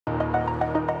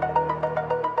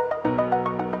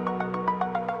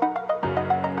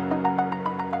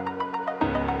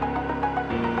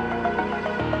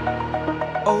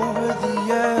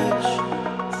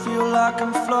like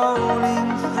I'm floating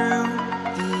through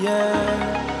the air.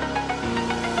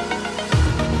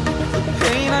 The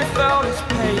pain I felt is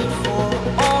paid for,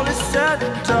 all is said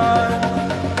and done.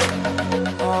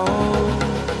 Oh,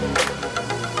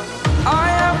 I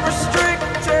am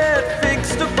restricted,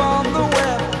 fixed upon the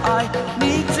web. I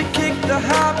need to kick the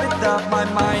habit that my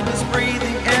mind is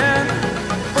breathing in.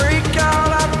 Break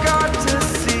out, I've got to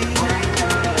see.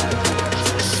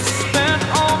 Spent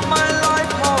all my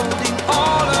life holding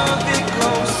all of it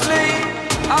closely.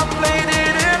 I played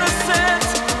it innocent,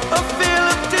 a feel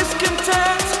of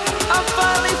discontent. I'm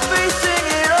finally facing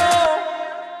it all,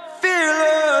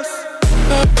 fearless.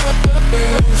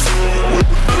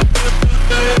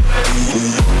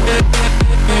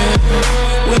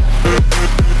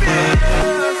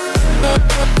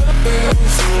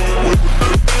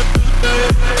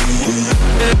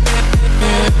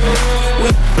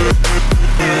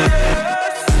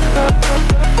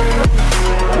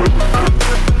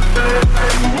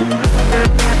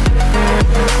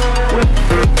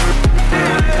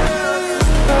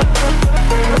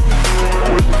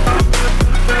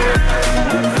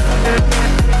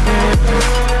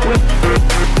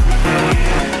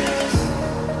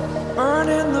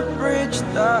 Burning the bridge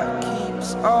that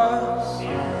keeps us.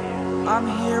 I'm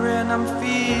here and I'm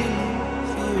feeling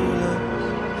fearless.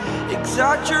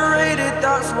 Exaggerated,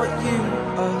 that's what you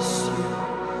assume.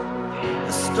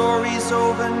 The story's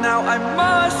over now, I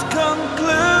must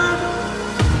conclude.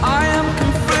 I am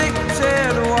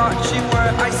conflicted, watching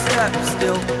where I step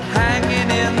still, hanging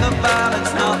in the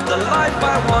balance. Not the life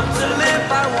I want to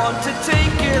live, I want to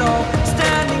take it all.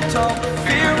 Standing tall,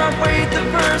 fear I weighed the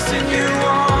person you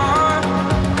are.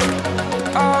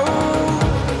 Oh,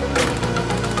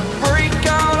 break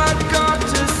out, I've got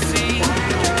to see.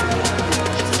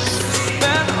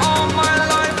 Spent all my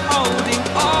life holding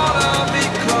all of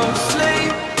it closely.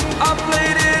 I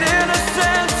played it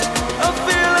innocent, a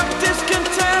feel of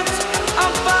discontent.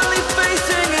 I'm finally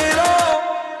facing it all,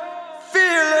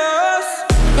 fearless.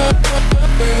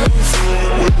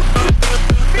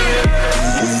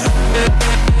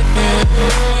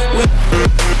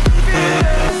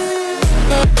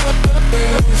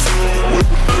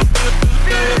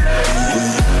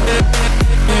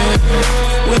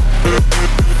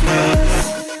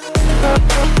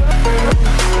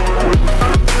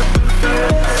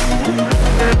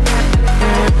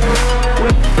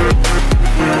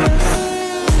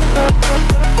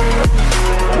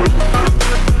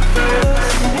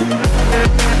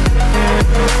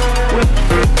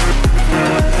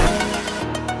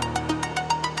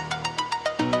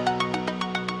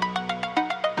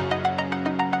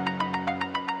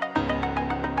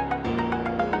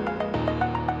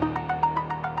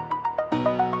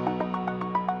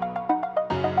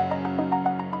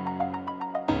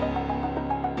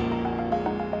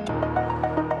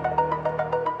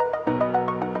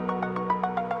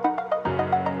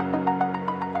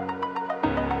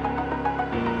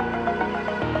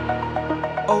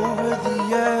 Over the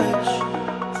edge,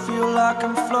 feel like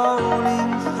I'm floating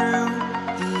through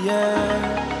the air.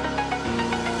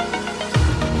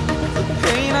 The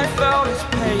pain I felt is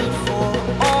paid for,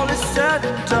 all is said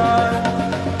and done.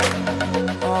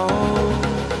 Oh,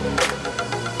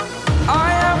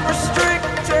 I am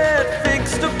restricted,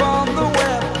 fixed upon the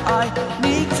web. I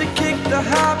need to kick the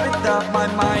habit that my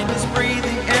mind is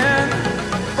breathing in.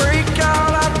 Break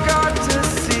out, I've got to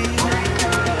see.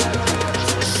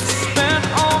 Spent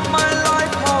all my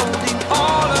life holding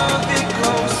all of it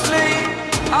closely.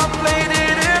 I played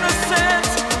it innocent,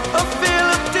 a feel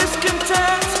of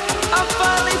discontent. I'm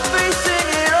finally facing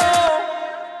it all,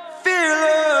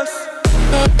 fearless.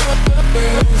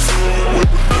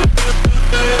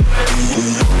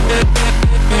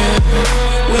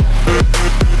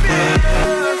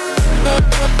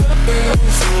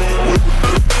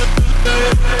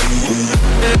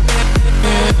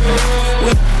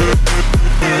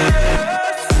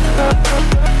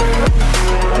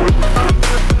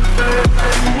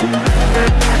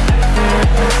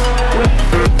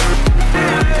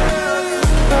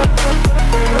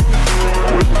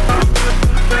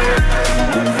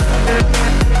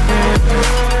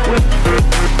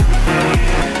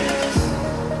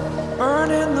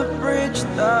 Burning the bridge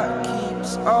that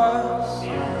keeps us.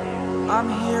 I'm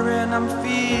here and I'm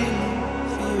feeling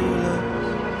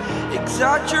fearless.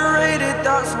 Exaggerated,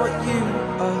 that's what you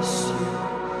assume.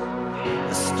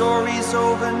 The story's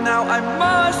over now, I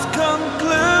must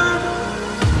conclude.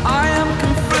 I am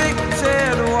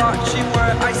conflicted, watching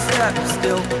where I step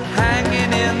still,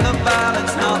 hanging in the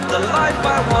balance. Not the life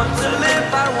I want to live,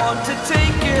 I want to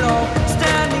take it all.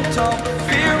 Standing tall,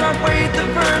 fear I weighed the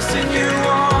person you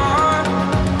are.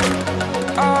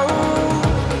 Oh,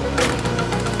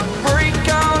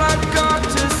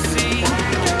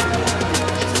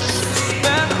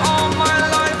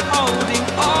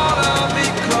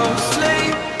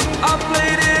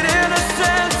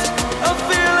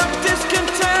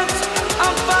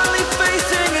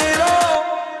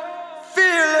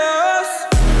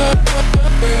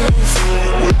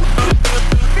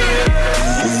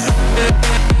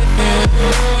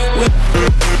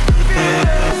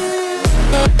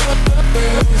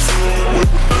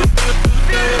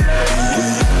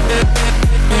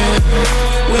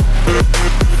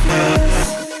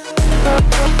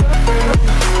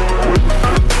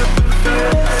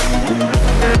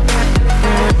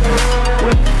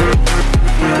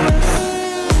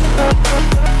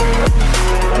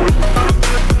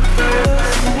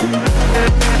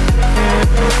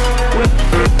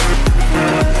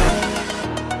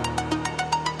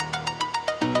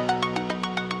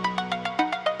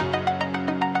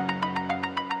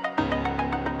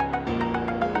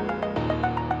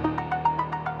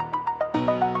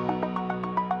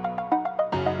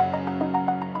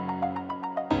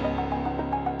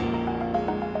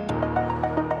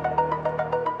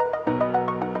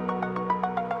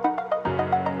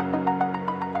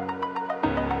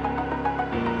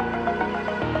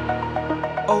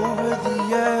 over the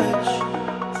edge.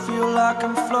 Feel like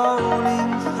I'm floating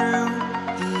through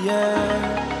the air.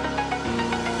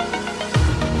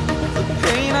 The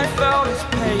pain I felt is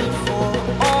paid for,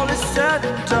 all is said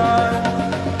and done.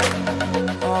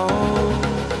 Oh,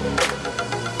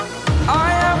 I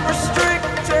am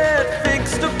restricted,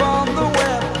 fixed upon the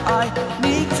web. I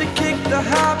need to kick the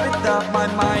habit that my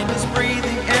mind is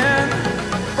breathing in.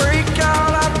 Break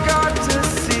out, I've got to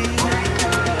see.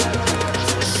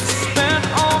 Spent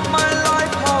all my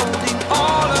life holding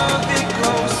all of it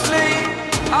closely.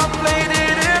 I played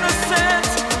it innocent,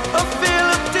 a feel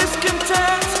of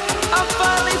discontent. I'm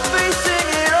finally facing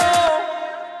it all,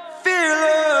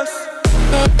 fearless.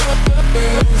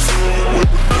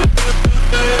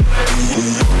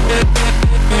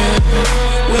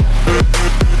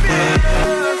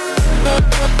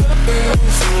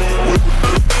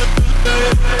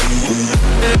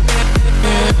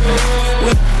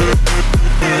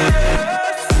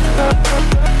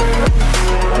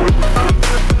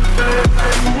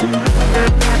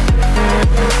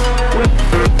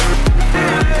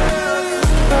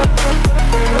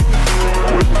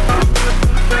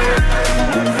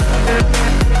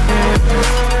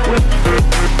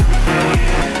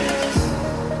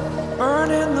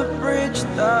 Burning the bridge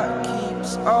that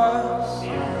keeps us.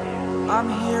 I'm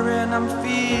here and I'm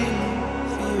feeling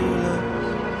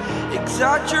fearless.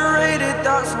 Exaggerated,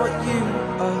 that's what you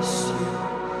assume.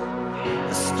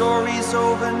 The story's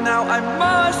over now, I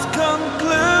must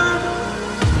conclude.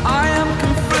 I am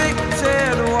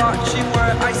conflicted, watching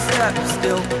where I step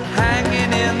still,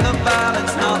 hanging in the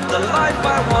balance. Not the life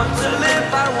I want to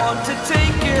live, I want to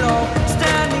take it all.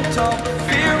 Standing tall,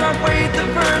 fear I weighed the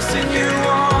person you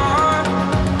are.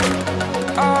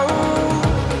 Oh,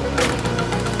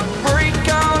 break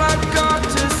out, I've got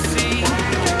to see.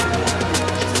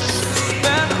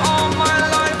 Spent all my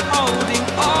life holding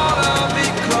all of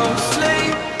it closely.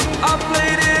 I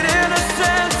played it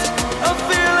innocent, a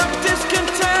feel of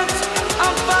discontent.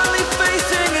 I'm finally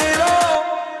facing it all,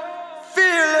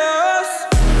 fearless.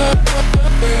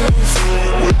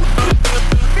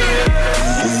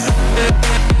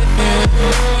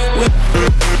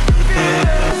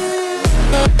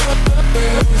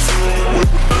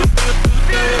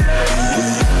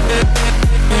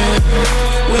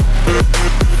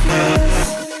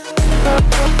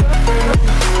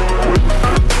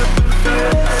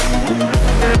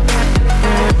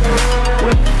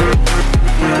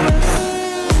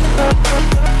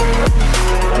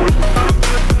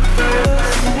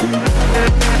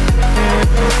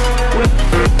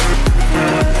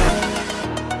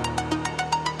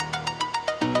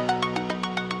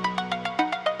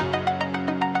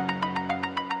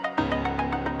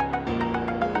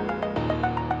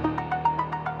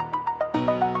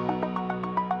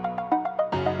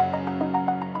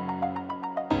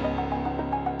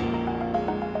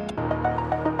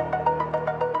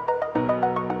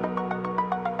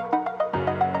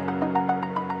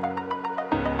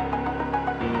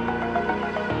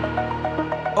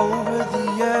 Over the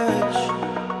edge,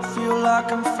 feel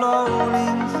like I'm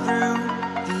floating through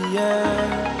the air.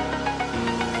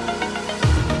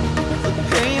 The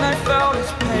pain I felt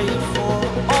is paid for,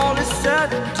 all is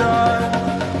said and done.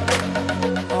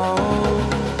 Oh,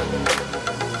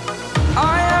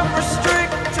 I am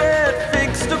restricted,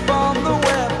 fixed upon the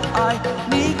web. I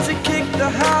need to kick the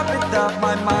habit that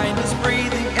my mind is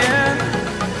breathing in.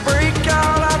 Break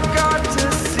out, I've got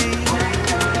to see.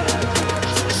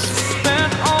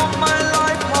 Spent all my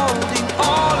life holding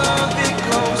all of it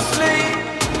closely.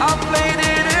 I played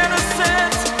it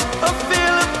innocent, a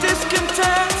feel of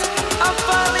discontent. I'm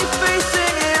finally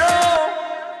facing it all,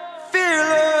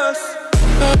 fearless.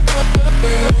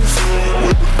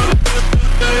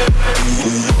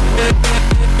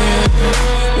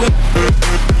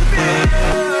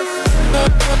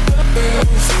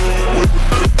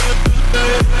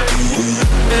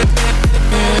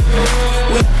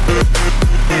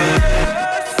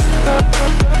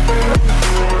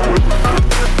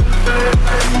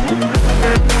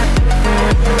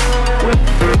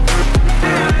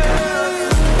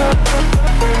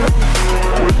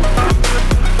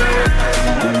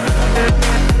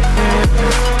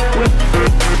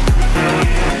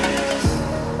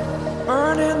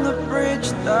 Burning the bridge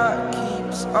that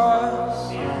keeps us.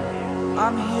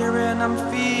 I'm here and I'm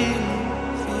feeling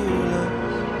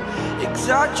fearless.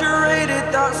 Exaggerated,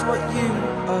 that's what you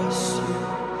assume.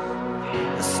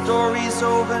 The story's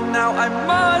over now, I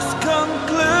must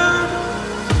conclude.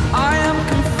 I am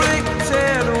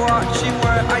conflicted, watching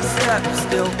where I step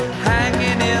still,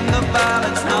 hanging in the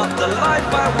balance. Not the life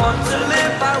I want to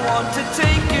live, I want to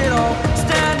take it all.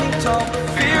 Standing tall,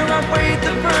 fear I weighed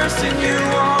the person you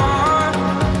are.